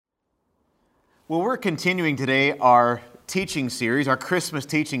Well, we're continuing today our teaching series, our Christmas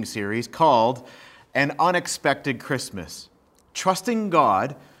teaching series called An Unexpected Christmas. Trusting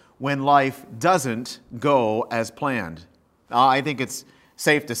God when life doesn't go as planned. I think it's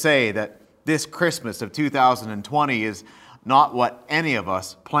safe to say that this Christmas of 2020 is not what any of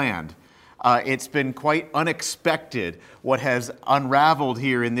us planned. It's been quite unexpected what has unraveled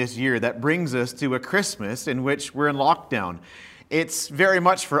here in this year that brings us to a Christmas in which we're in lockdown. It's very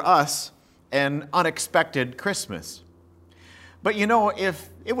much for us an unexpected Christmas. But you know, if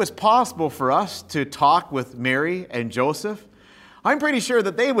it was possible for us to talk with Mary and Joseph, I'm pretty sure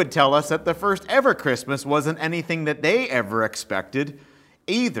that they would tell us that the first ever Christmas wasn't anything that they ever expected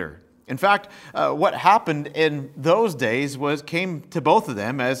either. In fact, what happened in those days came to both of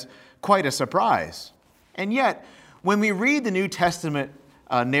them as quite a surprise. And yet, when we read the New Testament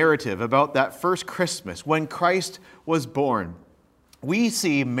narrative about that first Christmas, when Christ was born, we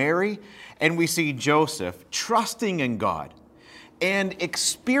see Mary and we see Joseph trusting in God and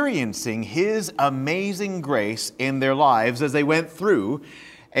experiencing His amazing grace in their lives as they went through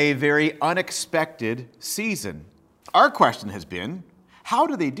a very unexpected season. Our question has been, how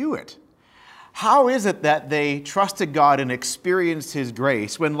do they do it? How is it that they trusted God and experienced His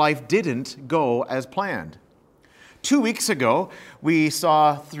grace when life didn't go as planned? 2 weeks ago, we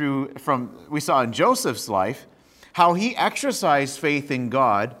saw in Joseph's life how he exercised faith in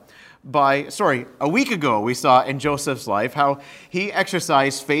God a week ago we saw in Joseph's life how he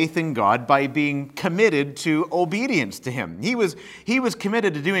exercised faith in God by being committed to obedience to Him. He was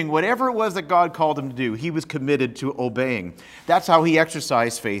committed to doing whatever it was that God called him to do. He was committed to obeying. That's how he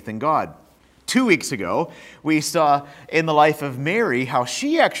exercised faith in God. 2 weeks ago, we saw in the life of Mary how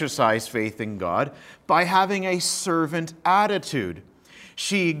she exercised faith in God by having a servant attitude.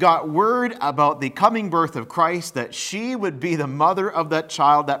 She got word about the coming birth of Christ, that she would be the mother of that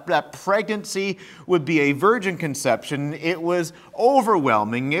child, that pregnancy would be a virgin conception. It was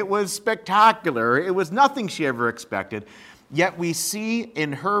overwhelming. It was spectacular. It was nothing she ever expected. Yet we see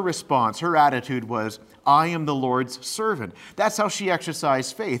in her response, her attitude was, I am the Lord's servant. That's how she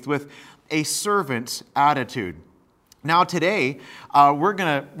exercised faith, with a servant's attitude. Now today, we're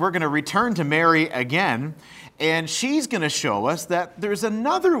gonna return to Mary again, and she's going to show us that there's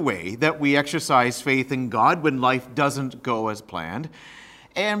another way that we exercise faith in God when life doesn't go as planned.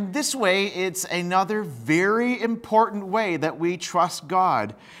 And this way, it's another very important way that we trust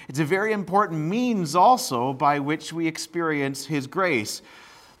God. It's a very important means also by which we experience His grace.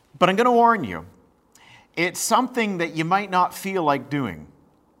 But I'm going to warn you, it's something that you might not feel like doing.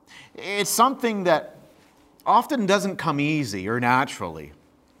 It's something that often doesn't come easy or naturally.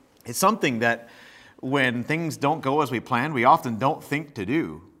 It's something that when things don't go as we plan, we often don't think to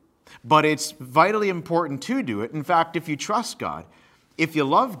do. But it's vitally important to do it. In fact, if you trust God, if you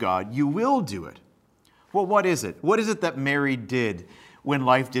love God, you will do it. Well, what is it? What is it that Mary did when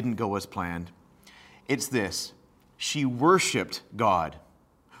life didn't go as planned? It's this. She worshiped God.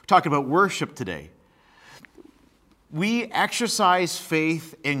 We're talking about worship today. We exercise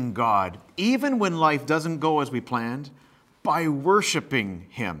faith in God, even when life doesn't go as we planned, by worshiping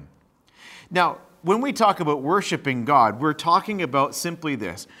Him. Now, when we talk about worshiping God, we're talking about simply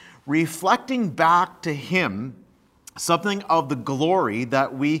this, reflecting back to Him something of the glory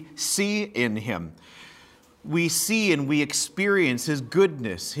that we see in Him. We see and we experience His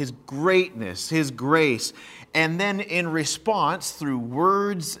goodness, His greatness, His grace, and then in response, through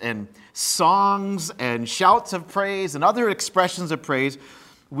words and songs and shouts of praise and other expressions of praise,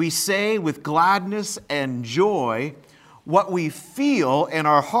 we say with gladness and joy what we feel in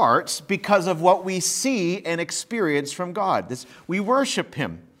our hearts because of what we see and experience from God. We worship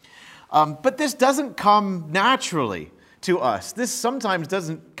Him. But this doesn't come naturally to us. This sometimes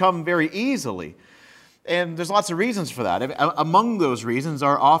doesn't come very easily. And there's lots of reasons for that. Among those reasons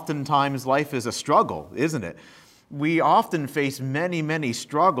are oftentimes life is a struggle, isn't it? We often face many, many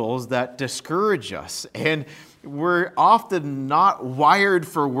struggles that discourage us. And we're often not wired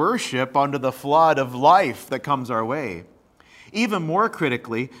for worship under the flood of life that comes our way. Even more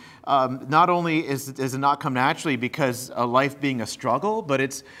critically, not only does it not come naturally because of life being a struggle, but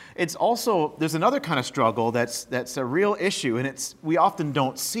it's also, there's another kind of struggle that's a real issue, and we often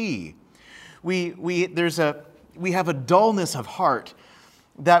don't see. We have a dullness of heart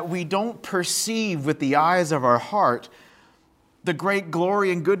that we don't perceive with the eyes of our heart the great glory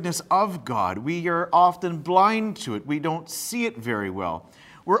and goodness of God. We are often blind to it. We don't see it very well.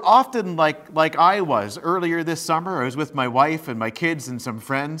 We're often like I was earlier this summer. I was with my wife and my kids and some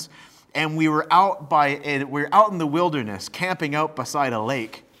friends, and we were out in the wilderness, camping out beside a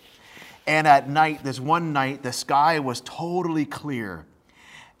lake. And at night, this one night, the sky was totally clear.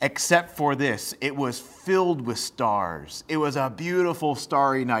 except for this. It was filled with stars. It was a beautiful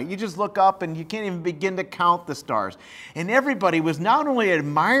starry night. You just look up and you can't even begin to count the stars. And everybody was not only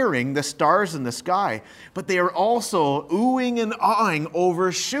admiring the stars in the sky, but they were also oohing and awing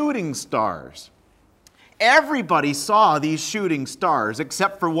over shooting stars. Everybody saw these shooting stars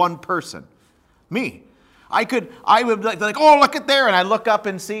except for one person, me. I would be like, oh, look at there. And I look up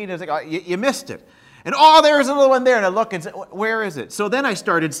and see, and it's like, oh, you missed it. And oh, there's another one there. And I look and say, where is it? So then I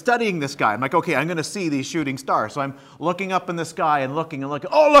started studying the sky. I'm like, okay, I'm going to see these shooting stars. So I'm looking up in the sky and looking and looking.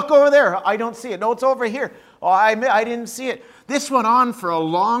 Oh, look over there. I don't see it. No, it's over here. Oh, I didn't see it. This went on for a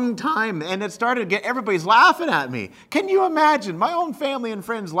long time, and it started to get, everybody's laughing at me. Can you imagine? My own family and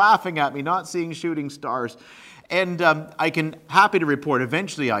friends laughing at me, not seeing shooting stars. And I can happy to report,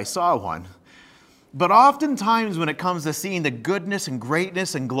 eventually I saw one. But oftentimes when it comes to seeing the goodness and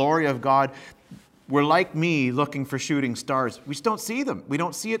greatness and glory of God, we're like me looking for shooting stars. We just don't see them. We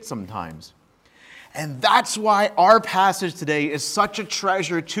don't see it sometimes. And that's why our passage today is such a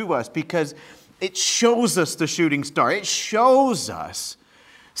treasure to us, because it shows us the shooting star. It shows us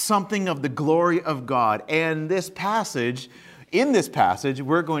something of the glory of God. And in this passage,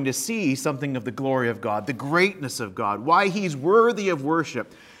 we're going to see something of the glory of God, the greatness of God, why He's worthy of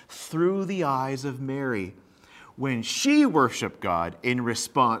worship through the eyes of Mary, when she worshiped God in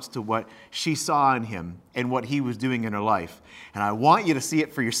response to what she saw in Him and what He was doing in her life. And I want you to see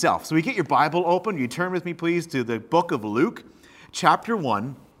it for yourself. So we get your Bible open. You turn with me, please, to the book of Luke, chapter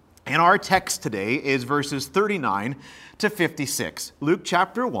 1. And our text today is verses 39 to 56. Luke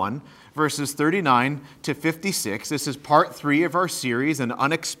chapter 1, verses 39 to 56. This is part 3 of our series, An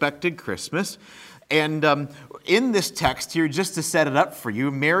Unexpected Christmas. And in this text here, just to set it up for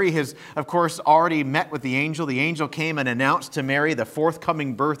you, Mary has, of course, already met with the angel. The angel came and announced to Mary the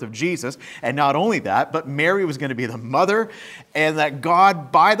forthcoming birth of Jesus. And not only that, but Mary was going to be the mother, and that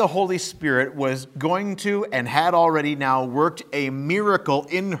God, by the Holy Spirit, was going to and had already now worked a miracle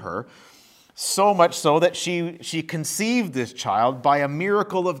in her, so much so that she conceived this child by a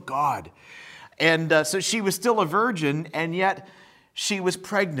miracle of God. And so she was still a virgin, and yet she was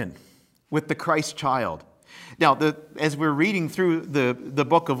pregnant with the Christ child. Now, as we're reading through the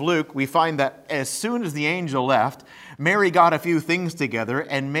book of Luke, we find that as soon as the angel left, Mary got a few things together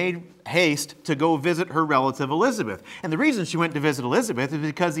and made haste to go visit her relative Elizabeth. And the reason she went to visit Elizabeth is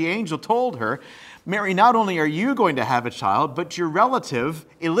because the angel told her, Mary, not only are you going to have a child, but your relative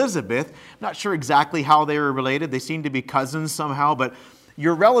Elizabeth, not sure exactly how they were related, they seem to be cousins somehow, but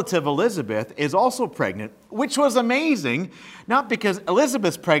your relative Elizabeth is also pregnant, which was amazing, not because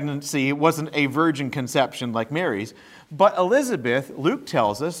Elizabeth's pregnancy wasn't a virgin conception like Mary's, but Elizabeth, Luke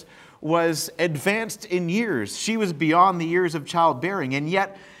tells us, was advanced in years. She was beyond the years of childbearing, and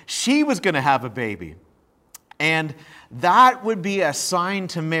yet she was going to have a baby. And that would be a sign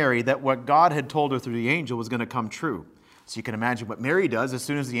to Mary that what God had told her through the angel was going to come true. So you can imagine what Mary does. As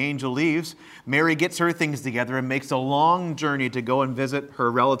soon as the angel leaves, Mary gets her things together and makes a long journey to go and visit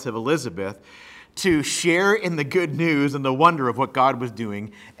her relative Elizabeth to share in the good news and the wonder of what God was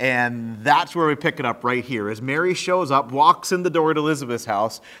doing. And that's where we pick it up right here. As Mary shows up, walks in the door at Elizabeth's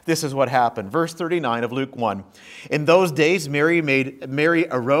house, this is what happened. Verse 39 of Luke 1. In those days, Mary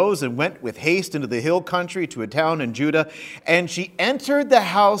arose and went with haste into the hill country to a town in Judah. And she entered the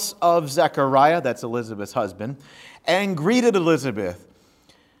house of Zechariah, that's Elizabeth's husband, and greeted Elizabeth.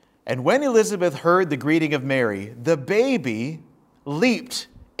 And when Elizabeth heard the greeting of Mary, the baby leaped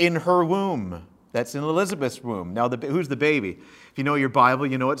in her womb. That's in Elizabeth's womb. Now, who's the baby? If you know your Bible,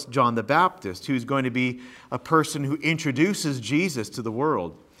 you know it's John the Baptist, who's going to be a person who introduces Jesus to the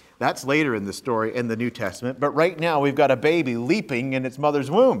world. That's later in the story in the New Testament. But right now, we've got a baby leaping in its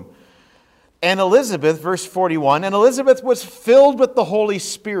mother's womb. And Elizabeth, verse 41, and Elizabeth was filled with the Holy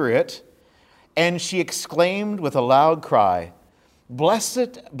Spirit, and she exclaimed with a loud cry,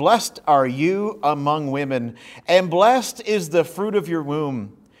 Blessed are you among women, and blessed is the fruit of your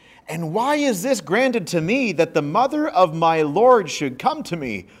womb. And why is this granted to me, that the mother of my Lord should come to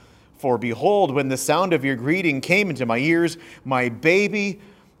me? For behold, when the sound of your greeting came into my ears, my baby,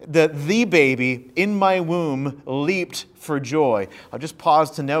 the baby in my womb leaped for joy. I'll just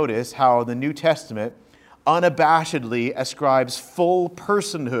pause to notice how the New Testament unabashedly ascribes full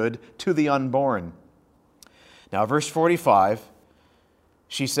personhood to the unborn. Now, verse 45,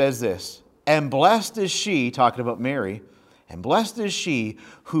 she says this, and blessed is she, talking about Mary, and blessed is she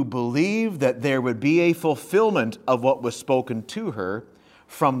who believed that there would be a fulfillment of what was spoken to her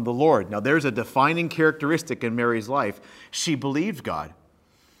from the Lord. Now, there's a defining characteristic in Mary's life. She believed God.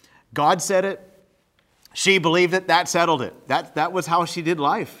 God said it. She believed it. That settled it. That was how she did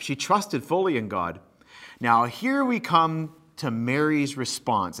life. She trusted fully in God. Now, here we come to Mary's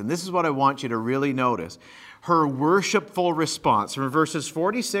response. And this is what I want you to really notice. Her worshipful response. From verses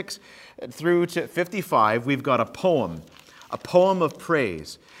 46 through to 55, we've got a poem of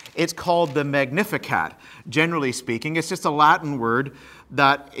praise. It's called the Magnificat, generally speaking. It's just a Latin word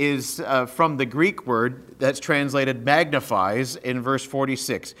that is from the Greek word that's translated magnifies in verse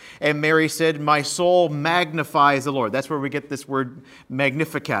 46. And Mary said, "My soul magnifies the Lord." That's where we get this word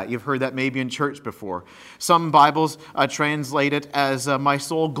Magnificat. You've heard that maybe in church before. Some Bibles translate it as "my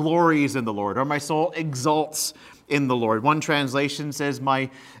soul glories in the Lord," or "my soul exalts in the Lord." One translation says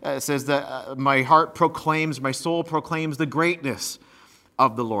that my heart proclaims, my soul proclaims the greatness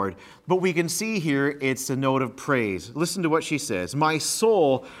of the Lord. But we can see here it's a note of praise. Listen to what she says. "My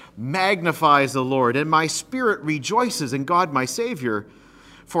soul magnifies the Lord, and my spirit rejoices in God my Savior,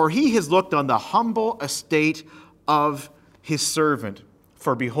 for he has looked on the humble estate of his servant.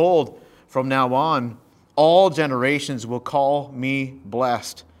 For behold, from now on, all generations will call me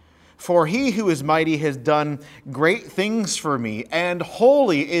blessed. For he who is mighty has done great things for me, and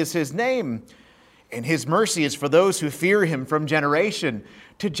holy is his name. And his mercy is for those who fear him from generation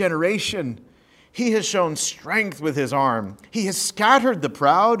to generation. He has shown strength with his arm. He has scattered the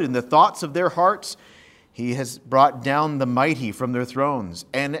proud in the thoughts of their hearts. He has brought down the mighty from their thrones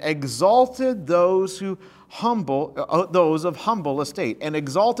and exalted those of humble estate. And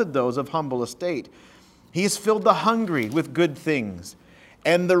exalted those of humble estate. He has filled the hungry with good things,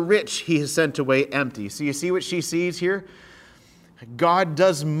 and the rich he has sent away empty." So you see what she sees here? God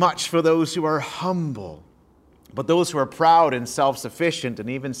does much for those who are humble, but those who are proud and self-sufficient and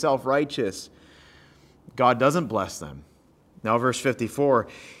even self-righteous, God doesn't bless them. Now verse 54,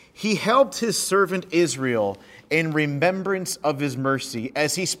 "He helped his servant Israel in remembrance of his mercy,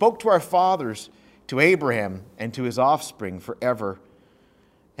 as he spoke to our fathers, to Abraham and to his offspring forever."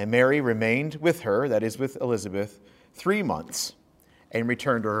 And Mary remained with her, that is with Elizabeth, 3 months and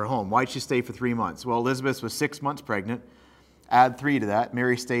returned to her home. Why'd she stay for 3 months? Well, Elizabeth was 6 months pregnant. Add 3 to that.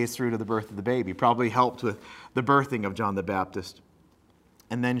 Mary stays through to the birth of the baby. Probably helped with the birthing of John the Baptist.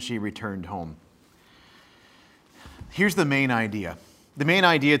 And then she returned home. Here's the main idea. The main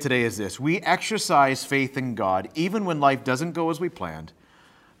idea today is this. We exercise faith in God, even when life doesn't go as we planned,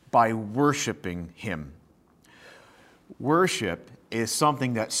 by worshiping him. Worship is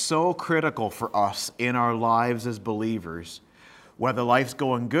something that's so critical for us in our lives as believers. Whether life's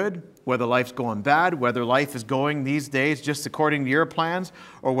going good, whether life's going bad, whether life is going these days just according to your plans,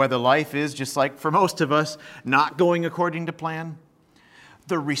 or whether life is, just like for most of us, not going according to plan.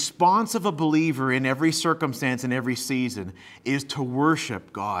 The response of a believer in every circumstance, in every season, is to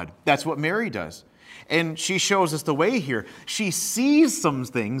worship God. That's what Mary does. And she shows us the way here. She sees some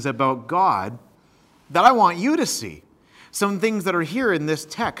things about God that I want you to see. Some things that are here in this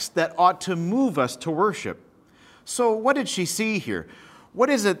text that ought to move us to worship. So what did she see here? What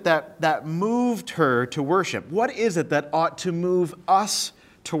is it that moved her to worship? What is it that ought to move us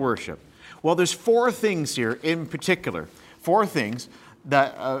to worship? Well, there's 4 things here in particular. 4 things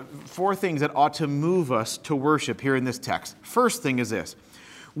that ought to move us to worship here in this text. First thing is this.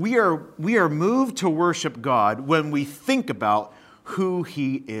 We are moved to worship God when we think about who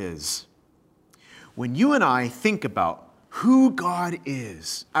he is. When you and I think about who God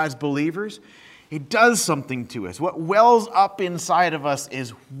is as believers, it does something to us. What wells up inside of us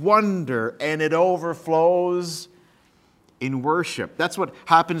is wonder, and it overflows in worship. That's what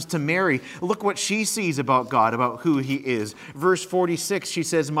happens to Mary. Look what she sees about God, about who he is. Verse 46, she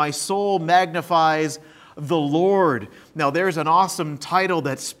says, "My soul magnifies the Lord." Now there's an awesome title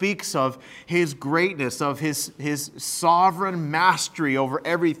that speaks of his greatness, of his sovereign mastery over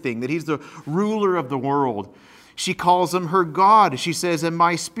everything, that he's the ruler of the world. She calls him her God. She says, "And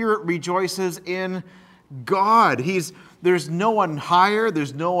my spirit rejoices in God." There's no one higher,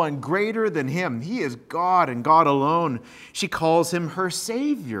 there's no one greater than him. He is God and God alone. She calls him her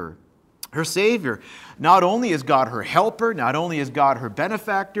Savior. Her Savior. Not only is God her helper, not only is God her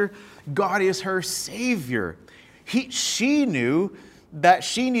benefactor, God is her Savior. She knew that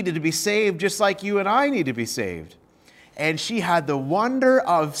she needed to be saved just like you and I need to be saved. And she had the wonder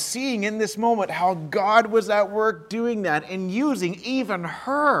of seeing in this moment how God was at work doing that and using even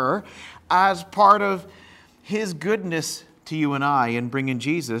her as part of his goodness to you and I in bringing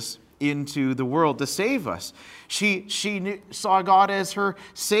Jesus into the world to save us. She saw God as her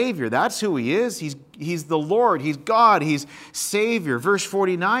Savior. That's who he is. He's the Lord. He's God. He's Savior. Verse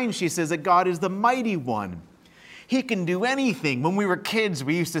 49, she says that God is the mighty one. He can do anything. When we were kids,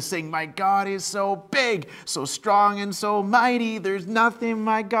 we used to sing, "My God is so big, so strong, and so mighty. There's nothing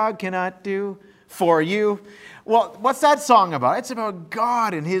my God cannot do for you." Well, what's that song about? It's about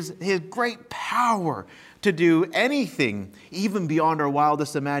God and his great power to do anything, even beyond our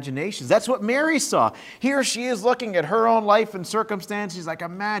wildest imaginations. That's what Mary saw. Here she is looking at her own life and circumstances. She's like,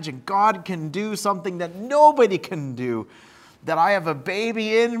 imagine God can do something that nobody can do, that I have a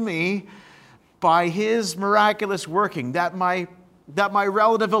baby in me by His miraculous working, that my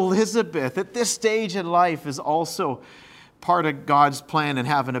relative Elizabeth at this stage in life is also part of God's plan in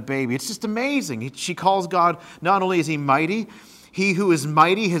having a baby. It's just amazing. She calls God, not only is He mighty, He who is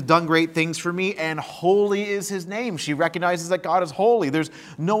mighty has done great things for me, and holy is His name. She recognizes that God is holy. There's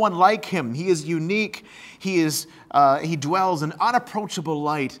no one like Him. He is unique. He dwells in unapproachable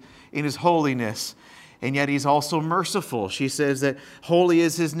light in His holiness, and yet He's also merciful. She says that holy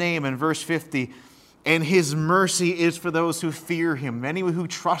is His name in verse 50, and His mercy is for those who fear Him, anyone who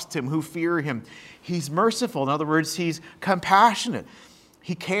trust Him, who fear Him. He's merciful. In other words, He's compassionate.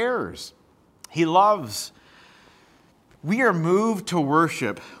 He cares. He loves. We are moved to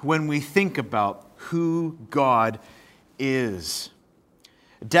worship when we think about who God is.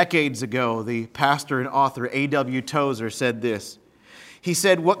 Decades ago, the pastor and author A.W. Tozer said this. He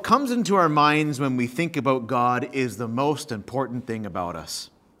said, "What comes into our minds when we think about God is the most important thing about us."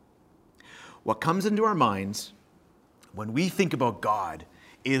 What comes into our minds when we think about God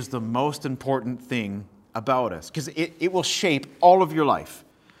is the most important thing about us, because it will shape all of your life.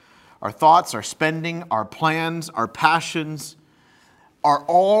 Our thoughts, our spending, our plans, our passions are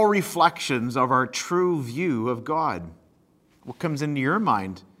all reflections of our true view of God. What comes into your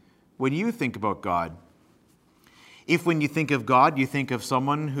mind when you think about God? If when you think of God, you think of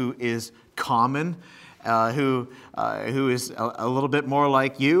someone who is common, who is a little bit more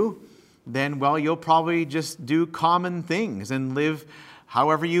like you, then, well, you'll probably just do common things and live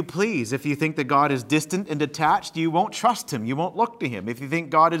however you please. If you think that God is distant and detached, you won't trust Him. You won't look to Him. If you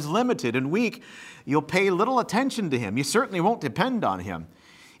think God is limited and weak, you'll pay little attention to Him. You certainly won't depend on Him.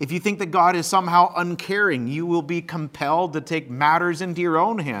 If you think that God is somehow uncaring, you will be compelled to take matters into your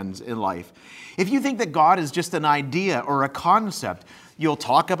own hands in life. If you think that God is just an idea or a concept, you'll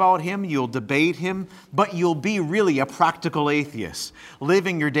talk about Him, you'll debate Him, but you'll be really a practical atheist,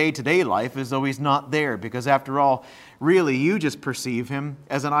 living your day-to-day life as though He's not there, because after all, really, you just perceive Him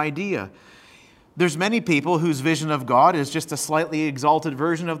as an idea. There's many people whose vision of God is just a slightly exalted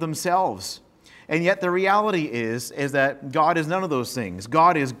version of themselves. And yet the reality is that God is none of those things.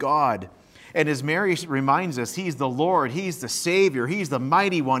 God is God. And as Mary reminds us, He's the Lord, He's the Savior, He's the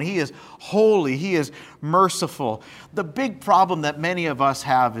mighty one, He is holy, He is merciful. The big problem that many of us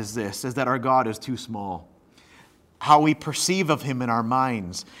have is that our God is too small. How we perceive of Him in our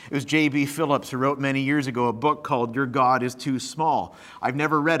minds. It was J.B. Phillips who wrote many years ago a book called Your God is Too Small. I've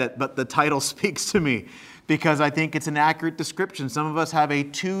never read it, but the title speaks to me because I think it's an accurate description. Some of us have a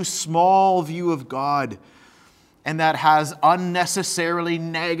too small view of God, and that has unnecessarily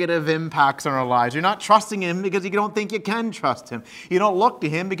negative impacts on our lives. You're not trusting Him because you don't think you can trust Him. You don't look to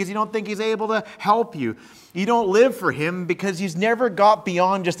Him because you don't think He's able to help you. You don't live for Him because He's never got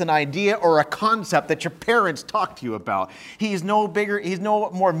beyond just an idea or a concept that your parents talked to you about. He's no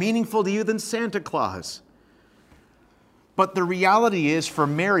more meaningful to you than Santa Claus. But the reality is, for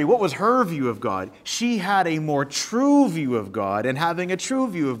Mary, what was her view of God? She had a more true view of God, and having a true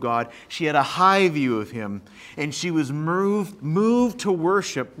view of God, she had a high view of Him, and she was moved to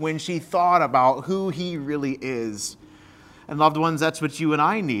worship when she thought about who He really is. And loved ones, that's what you and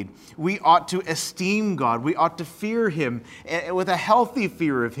I need. We ought to esteem God. We ought to fear Him with a healthy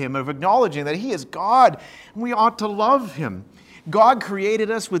fear of Him, of acknowledging that He is God, and we ought to love Him. God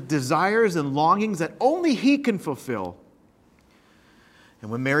created us with desires and longings that only He can fulfill. And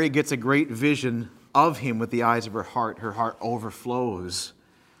when Mary gets a great vision of Him with the eyes of her heart overflows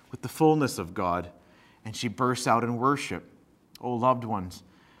with the fullness of God, and she bursts out in worship. Oh, loved ones,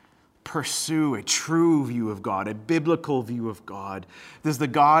 pursue a true view of God, a biblical view of God. Is the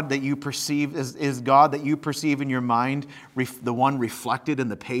God that you perceive, is God that you perceive in your mind the one reflected in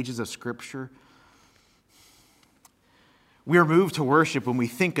the pages of Scripture? We are moved to worship when we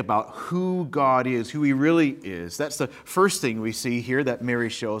think about who God is, who He really is. That's the first thing we see here that Mary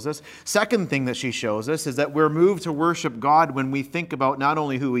shows us. Second thing that she shows us is that we're moved to worship God when we think about not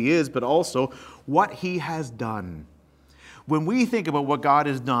only who He is, but also what He has done. When we think about what God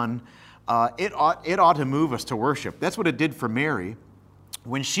has done, it ought to move us to worship. That's what it did for Mary.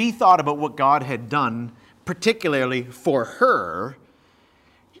 When she thought about what God had done, particularly for her,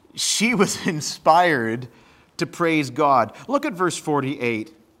 she was inspired to praise God. Look at verse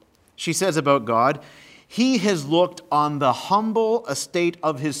 48. She says about God, He has looked on the humble estate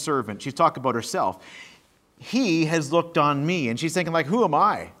of His servant. She's talking about herself. He has looked on me. And she's thinking, like, who am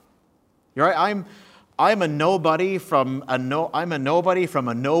I? You're right? I'm a nobody from a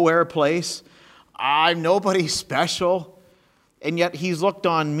nowhere place. I'm nobody special. And yet he's looked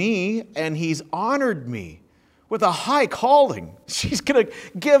on me and he's honored me with a high calling. She's going to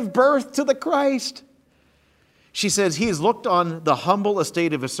give birth to the Christ. She says, he has looked on the humble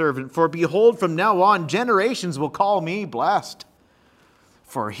estate of a servant. For behold, from now on, generations will call me blessed.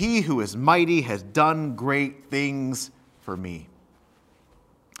 For he who is mighty has done great things for me.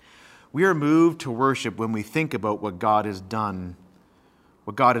 We are moved to worship when we think about what God has done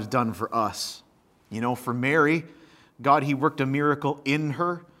for us. You know, for Mary, God, he worked a miracle in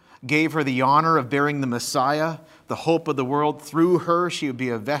her, gave her the honor of bearing the Messiah, the hope of the world. Through her, she would be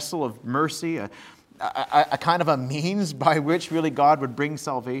a vessel of mercy, a kind of a means by which really God would bring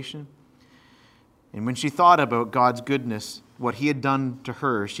salvation. And when she thought about God's goodness, what he had done to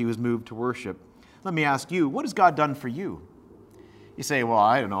her, she was moved to worship. Let me ask you, what has God done for you? You say, well,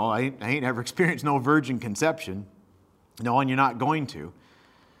 I don't know. I ain't ever experienced no virgin conception. No, and you're not going to.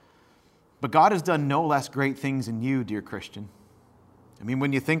 But God has done no less great things in you, dear Christian. I mean,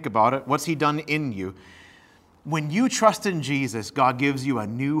 when you think about it, what's he done in you? When you trust in Jesus, God gives you a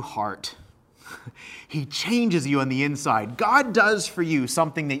new heart. He changes you on the inside. God does for you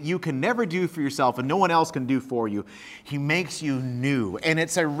something that you can never do for yourself and no one else can do for you. He makes you new. And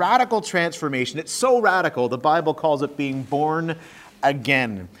it's a radical transformation. It's so radical, the Bible calls it being born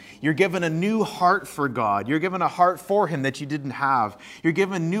again. You're given a new heart for God. You're given a heart for him that you didn't have. You're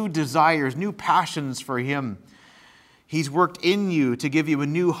given new desires, new passions for him. He's worked in you to give you a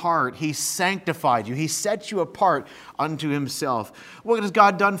new heart. He sanctified you. He set you apart unto himself. What has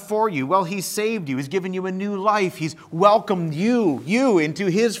God done for you? Well, he's saved you. He's given you a new life. He's welcomed you into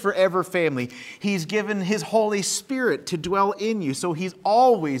his forever family. He's given his Holy Spirit to dwell in you. So he's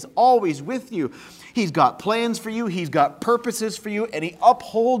always, always with you. He's got plans for you. He's got purposes for you. And he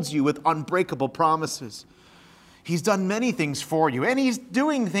upholds you with unbreakable promises. He's done many things for you. And he's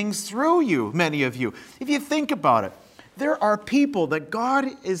doing things through you, many of you. If you think about it, there are people that God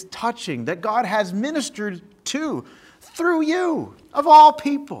is touching, that God has ministered to through you, of all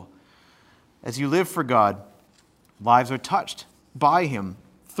people. As you live for God, lives are touched by him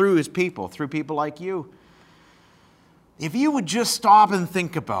through his people, through people like you. If you would just stop and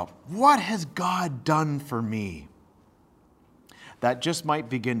think about, what has God done for me? That just might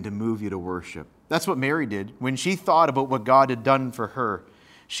begin to move you to worship. That's what Mary did. When she thought about what God had done for her,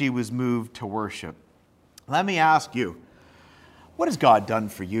 she was moved to worship. Let me ask you, what has God done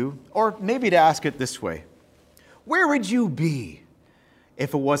for you? Or maybe to ask it this way, where would you be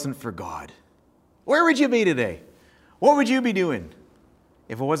if it wasn't for God? Where would you be today? What would you be doing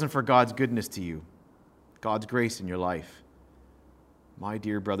if it wasn't for God's goodness to you, God's grace in your life? My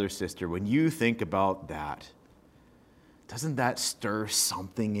dear brother, sister, when you think about that, doesn't that stir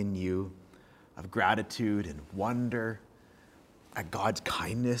something in you of gratitude and wonder at God's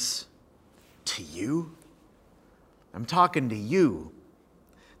kindness to you? I'm talking to you,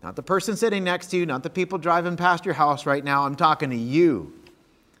 not the person sitting next to you, not the people driving past your house right now. I'm talking to you.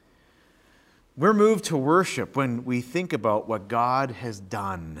 We're moved to worship when we think about what God has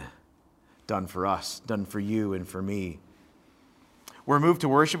done for us, done for you and for me. We're moved to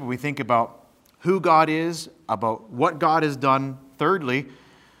worship when we think about who God is, about what God has done. Thirdly,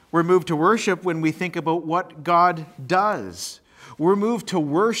 we're moved to worship when we think about what God does. We're moved to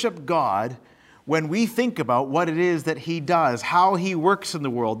worship God when we think about what it is that he does, how he works in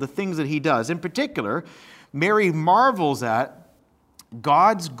the world, the things that he does. In particular, Mary marvels at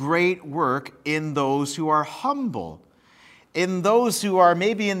God's great work in those who are humble, in those who are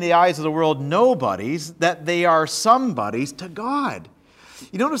maybe in the eyes of the world nobodies, that they are somebodies to God.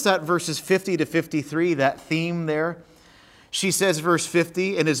 You notice that verses 50 to 53, that theme there? She says, verse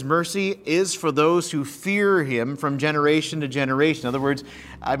 50, and his mercy is for those who fear him from generation to generation. In other words,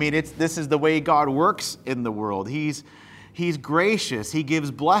 this is the way God works in the world. He's gracious. He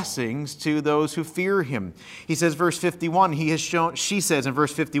gives blessings to those who fear him. He says, verse 51, she says in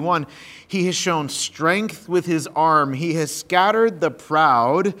verse 51, he has shown strength with his arm. He has scattered the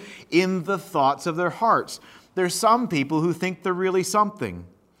proud in the thoughts of their hearts. There's some people who think they're really something.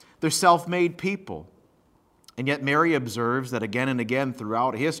 They're self-made people. And yet Mary observes that again and again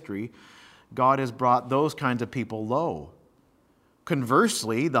throughout history, God has brought those kinds of people low.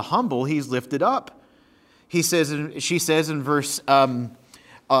 Conversely, the humble he's lifted up. She says in verse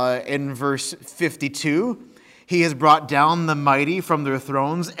 52, he has brought down the mighty from their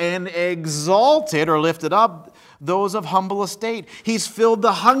thrones and exalted or lifted up those of humble estate. He's filled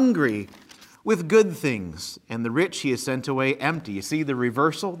the hungry with good things, and the rich he has sent away empty. You see the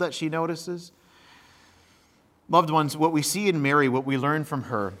reversal that she notices? Loved ones, what we see in Mary, what we learn from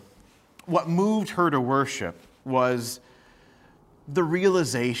her, what moved her to worship was the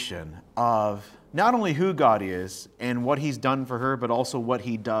realization of not only who God is and what he's done for her, but also what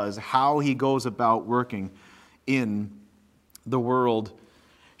he does, how he goes about working in the world,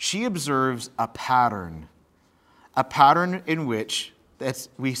 she observes a pattern in which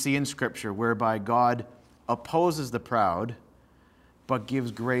we see in Scripture, whereby God opposes the proud, but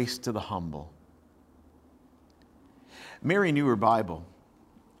gives grace to the humble. Mary knew her Bible.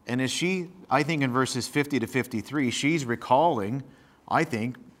 And as I think in verses 50 to 53, she's recalling, I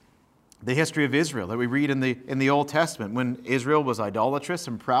think, the history of Israel that we read in the Old Testament. When Israel was idolatrous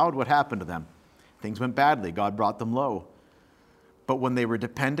and proud, what happened to them? Things went badly. God brought them low. But when they were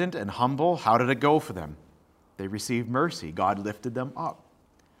dependent and humble, how did it go for them? They received mercy. God lifted them up.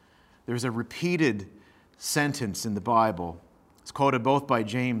 There's a repeated sentence in the Bible. It's quoted both by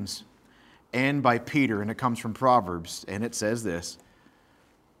James and by Peter, and it comes from Proverbs, and it says this: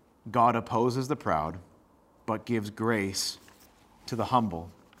 God opposes the proud, but gives grace to the humble.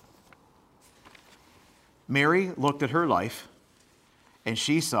 Mary looked at her life, and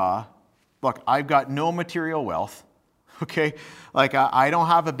she saw, look, I've got no material wealth, okay? Like, I don't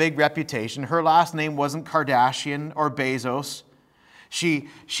have a big reputation. Her last name wasn't Kardashian or Bezos. She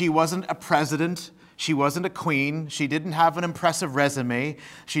wasn't a president. She wasn't a queen. She didn't have an impressive resume.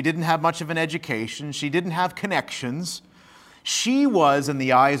 She didn't have much of an education. She didn't have connections. She was, in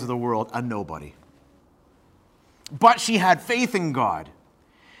the eyes of the world, a nobody. But she had faith in God.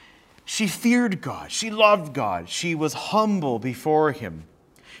 She feared God. She loved God. She was humble before him.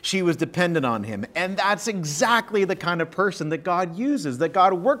 She was dependent on him. And that's exactly the kind of person that God uses, that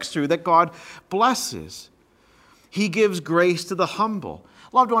God works through, that God blesses. He gives grace to the humble.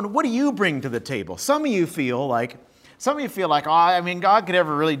 Loved one, what do you bring to the table? Some of you feel like, oh, I mean, God could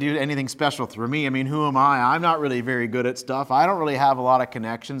ever really do anything special through me. I mean, who am I? I'm not really very good at stuff. I don't really have a lot of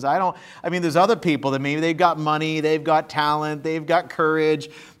connections. There's other people that maybe they've got money, they've got talent, they've got courage.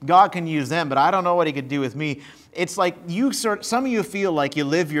 God can use them, but I don't know what he could do with me. It's like some of you feel like you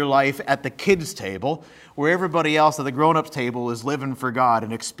live your life at the kids' table, where everybody else at the grown-ups table is living for God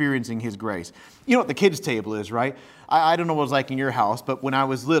and experiencing his grace. You know what the kids' table is, right? I don't know what it was like in your house, but when I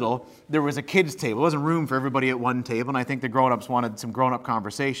was little, there was a kids' table. There wasn't room for everybody at one table, and I think the grown-ups wanted some grown-up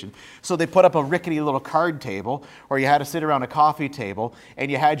conversation. So they put up a rickety little card table, or you had to sit around a coffee table, and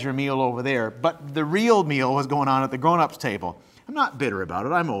you had your meal over there. But the real meal was going on at the grown-ups table. I'm not bitter about it.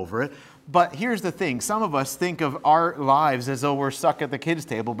 I'm over it. But here's the thing. Some of us think of our lives as though we're stuck at the kids'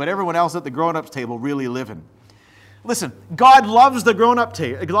 table, but everyone else at the grown-ups table really living. Listen, God loves the grown-up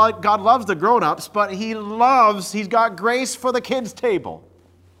table. God loves the grown-ups, but he's got grace for the kids' table.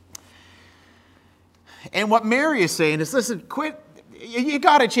 And what Mary is saying is, listen, you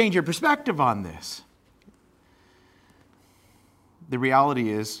got to change your perspective on this. The reality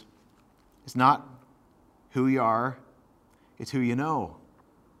is, it's not who you are, it's who you know.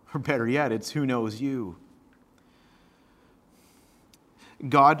 Or better yet, it's who knows you.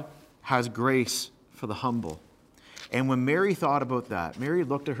 God has grace for the humble. And when Mary thought about that, Mary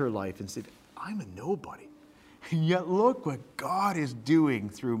looked at her life and said, I'm a nobody. And yet look what God is doing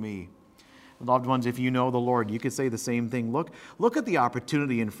through me. Loved ones, if you know the Lord, you could say the same thing. Look at the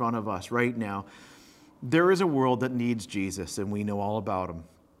opportunity in front of us right now. There is a world that needs Jesus, and we know all about him.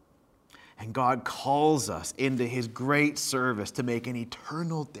 And God calls us into his great service to make an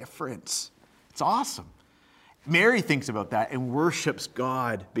eternal difference. It's awesome. Mary thinks about that and worships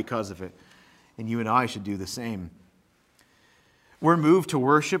God because of it. And you and I should do the same. We're moved to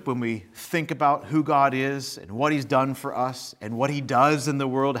worship when we think about who God is and what he's done for us and what he does in the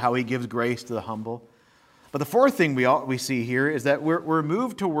world, how he gives grace to the humble. But the fourth thing we see here is that we're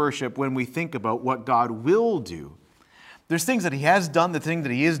moved to worship when we think about what God will do. There's things that he has done, the things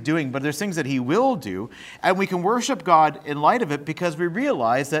that he is doing, but there's things that he will do. And we can worship God in light of it because we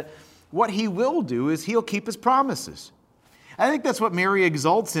realize that what he will do is he'll keep his promises. I think that's what Mary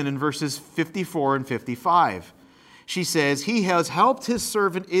exalts in verses 54 and 55. She says, he has helped his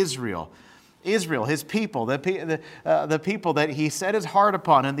servant Israel, his people, the people that he set his heart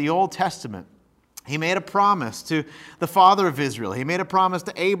upon in the Old Testament. He made a promise to the father of Israel. He made a promise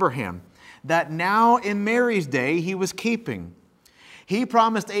to Abraham that now in Mary's day he was keeping. He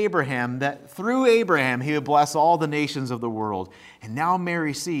promised Abraham that through Abraham he would bless all the nations of the world. And now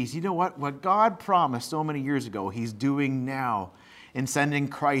Mary sees, you know what God promised so many years ago, he's doing now in sending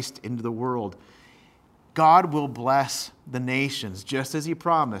Christ into the world. God will bless the nations just as he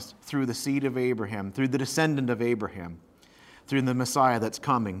promised through the seed of Abraham, through the descendant of Abraham, through the Messiah that's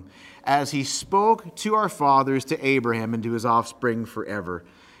coming, as he spoke to our fathers, to Abraham, and to his offspring forever.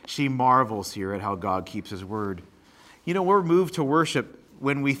 She marvels here at how God keeps his word. You know, we're moved to worship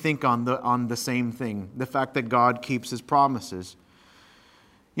when we think on the same thing, the fact that God keeps his promises.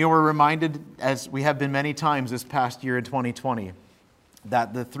 You know, we're reminded, as we have been many times this past year in 2020,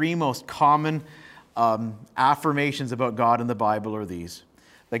 that the three most common affirmations about God in the Bible are these: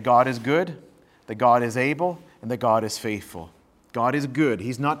 that God is good, that God is able, and that God is faithful. God is good.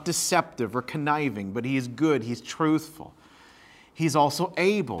 He's not deceptive or conniving, but He is good. He's truthful. He's also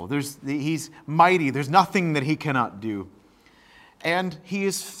able. He's mighty. There's nothing that He cannot do. And He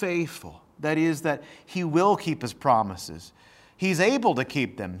is faithful. That is, that He will keep His promises. He's able to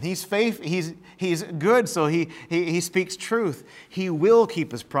keep them. He's good, so he speaks truth. He will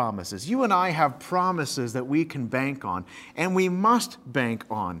keep His promises. You and I have promises that we can bank on, and we must bank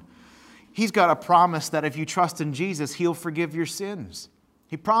on. He's got a promise that if you trust in Jesus, He'll forgive your sins.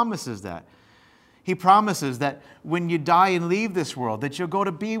 He promises that. He promises that when you die and leave this world, that you'll go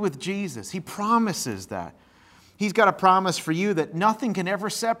to be with Jesus. He promises that. He's got a promise for you that nothing can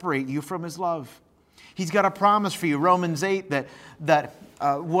ever separate you from His love. He's got a promise for you, Romans 8, that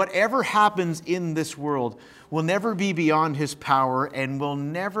whatever happens in this world will never be beyond His power and will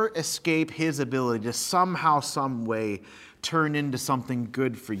never escape His ability to somehow, some way turn into something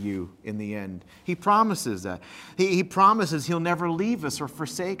good for you in the end. He promises that. He promises He'll never leave us or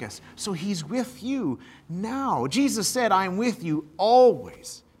forsake us. So He's with you now. Jesus said, I'm with you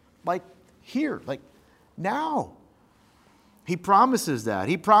always. Like here, like now. He promises that.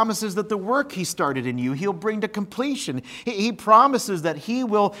 He promises that the work He started in you, He'll bring to completion. He promises that He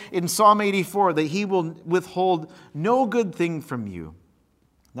will, in Psalm 84, that He will withhold no good thing from you.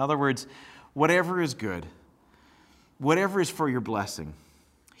 In other words, whatever is good, whatever is for your blessing,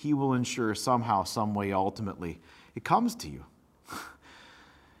 He will ensure somehow, some way, ultimately, it comes to you.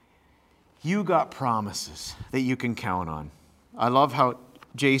 You got promises that you can count on. I love how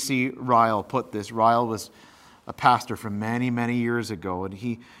J.C. Ryle put this. Ryle was a pastor from many, many years ago, and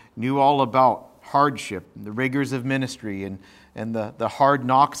he knew all about hardship, the rigors of ministry, and the hard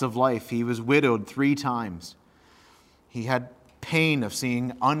knocks of life. He was widowed 3 times. He had pain of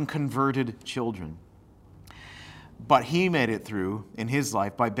seeing unconverted children. But he made it through in his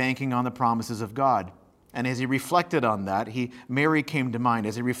life by banking on the promises of God. And as he reflected on that, Mary came to mind.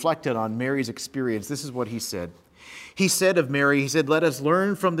 As he reflected on Mary's experience, this is what he said. He said of Mary, he said, "Let us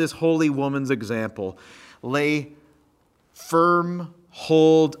learn from this holy woman's example. Lay firm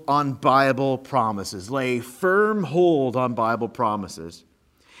hold on Bible promises." Lay firm hold on Bible promises.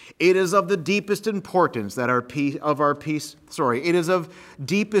 It is of the deepest importance it is of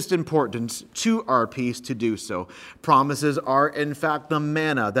deepest importance to our peace to do so. Promises are, in fact, the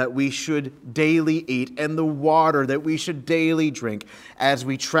manna that we should daily eat and the water that we should daily drink as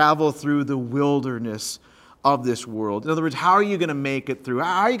we travel through the wilderness of this world. In other words, how are you going to make it through?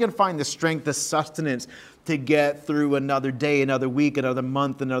 How are you going to find the strength, the sustenance to get through another day, another week, another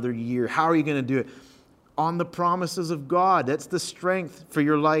month, another year? How are you going to do it? On the promises of God. That's the strength for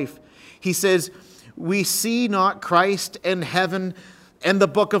your life. He says, we see not Christ and heaven and the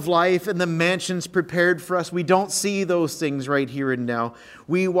book of life and the mansions prepared for us. We don't see those things right here and now.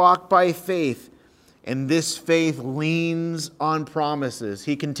 We walk by faith, and this faith leans on promises.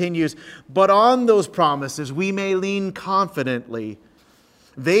 He continues, but on those promises we may lean confidently.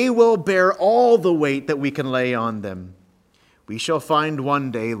 They will bear all the weight that we can lay on them. We shall find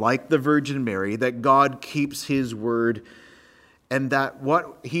one day, like the Virgin Mary, that God keeps His word and that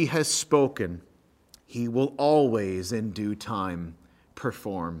what He has spoken, He will always in due time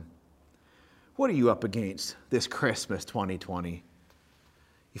perform. What are you up against this Christmas 2020?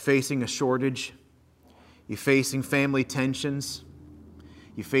 You facing a shortage? You facing family tensions?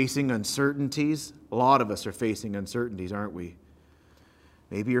 You facing uncertainties? A lot of us are facing uncertainties, aren't we?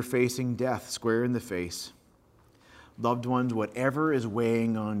 Maybe you're facing death square in the face. Loved ones, whatever is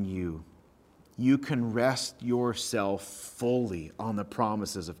weighing on you, you can rest yourself fully on the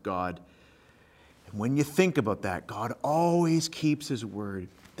promises of God. And when you think about that, God always keeps His word.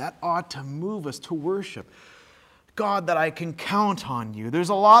 That ought to move us to worship. God, that I can count on you. There's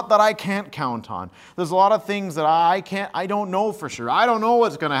a lot that I can't count on. There's a lot of things that I don't know for sure. I don't know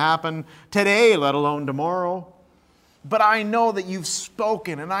what's going to happen today, let alone tomorrow. But I know that you've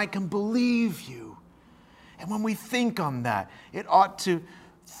spoken and I can believe you. And when we think on that, it ought to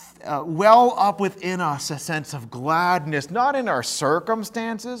well up within us a sense of gladness, not in our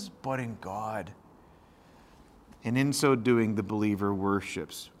circumstances, but in God. And in so doing, the believer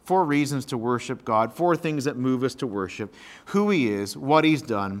worships. 4 reasons to worship God, 4 things that move us to worship: who He is, what He's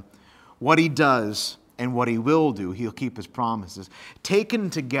done, what He does, and what He will do. He'll keep His promises. Taken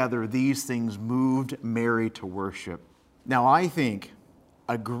together, these things moved Mary to worship. Now, I think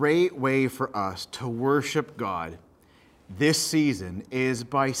a great way for us to worship God this season is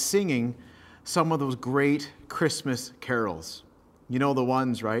by singing some of those great Christmas carols. You know the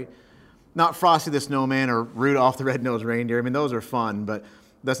ones, right? Not Frosty the Snowman or Rudolph the Red-Nosed Reindeer. I mean, those are fun, but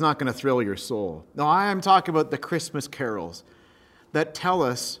that's not going to thrill your soul. No, I am talking about the Christmas carols that tell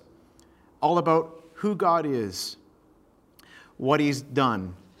us all about who God is, what He's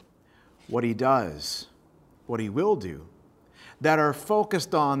done, what He does, what He will do, that are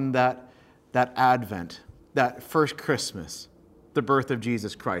focused on that Advent, that first Christmas, the birth of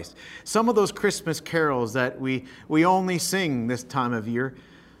Jesus Christ. Some of those Christmas carols that we only sing this time of year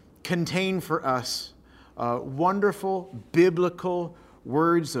contain for us wonderful biblical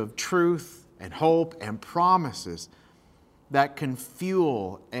words of truth and hope and promises that can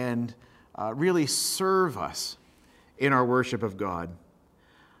fuel and really serve us in our worship of God.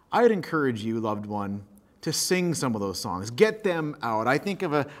 I would encourage you, loved one, to sing some of those songs. Get them out. I think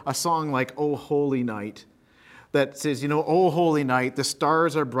of a song like "O Holy Night" that says, "O holy night, the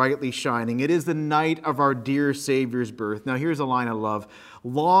stars are brightly shining. It is the night of our dear Savior's birth." Now here's a line I love.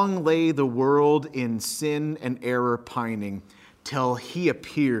 "Long lay the world in sin and error pining, till He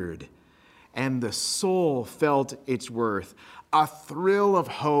appeared, and the soul felt its worth. A thrill of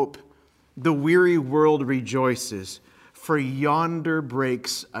hope, the weary world rejoices, for yonder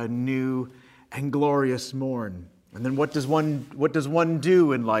breaks a new and glorious morn." And then what does one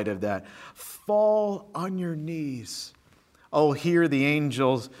do in light of that? Fall on your knees. Oh, hear the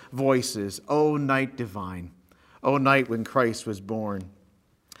angels' voices. Oh, night divine. Oh, night when Christ was born.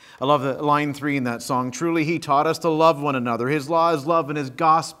 I love line 3 in that song. "Truly He taught us to love one another. His law is love and His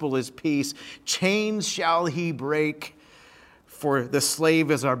gospel is peace. Chains shall He break, for the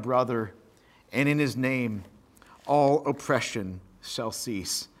slave is our brother, and in His name all oppression shall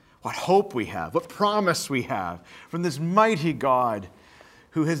cease." What hope we have, what promise we have from this mighty God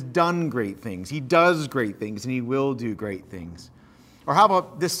who has done great things. He does great things, and He will do great things. Or how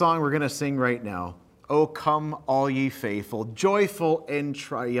about this song we're going to sing right now? "O come, all ye faithful, joyful and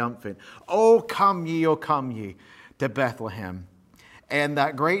triumphant. O come ye to Bethlehem." And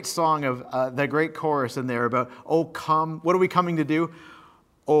that great song of the great chorus in there about, "Oh come," what are we coming to do?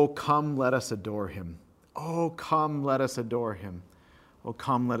 "Oh come, let us adore Him. Oh come, let us adore Him. Oh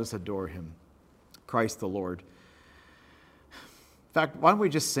come, let us adore Him, Christ the Lord." In fact, why don't we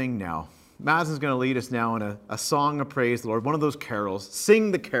just sing now? Madison's going to lead us now in a song of praise to the Lord, one of those carols.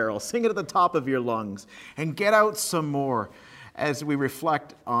 Sing the carol, sing it at the top of your lungs, and get out some more as we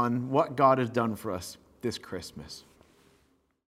reflect on what God has done for us this Christmas.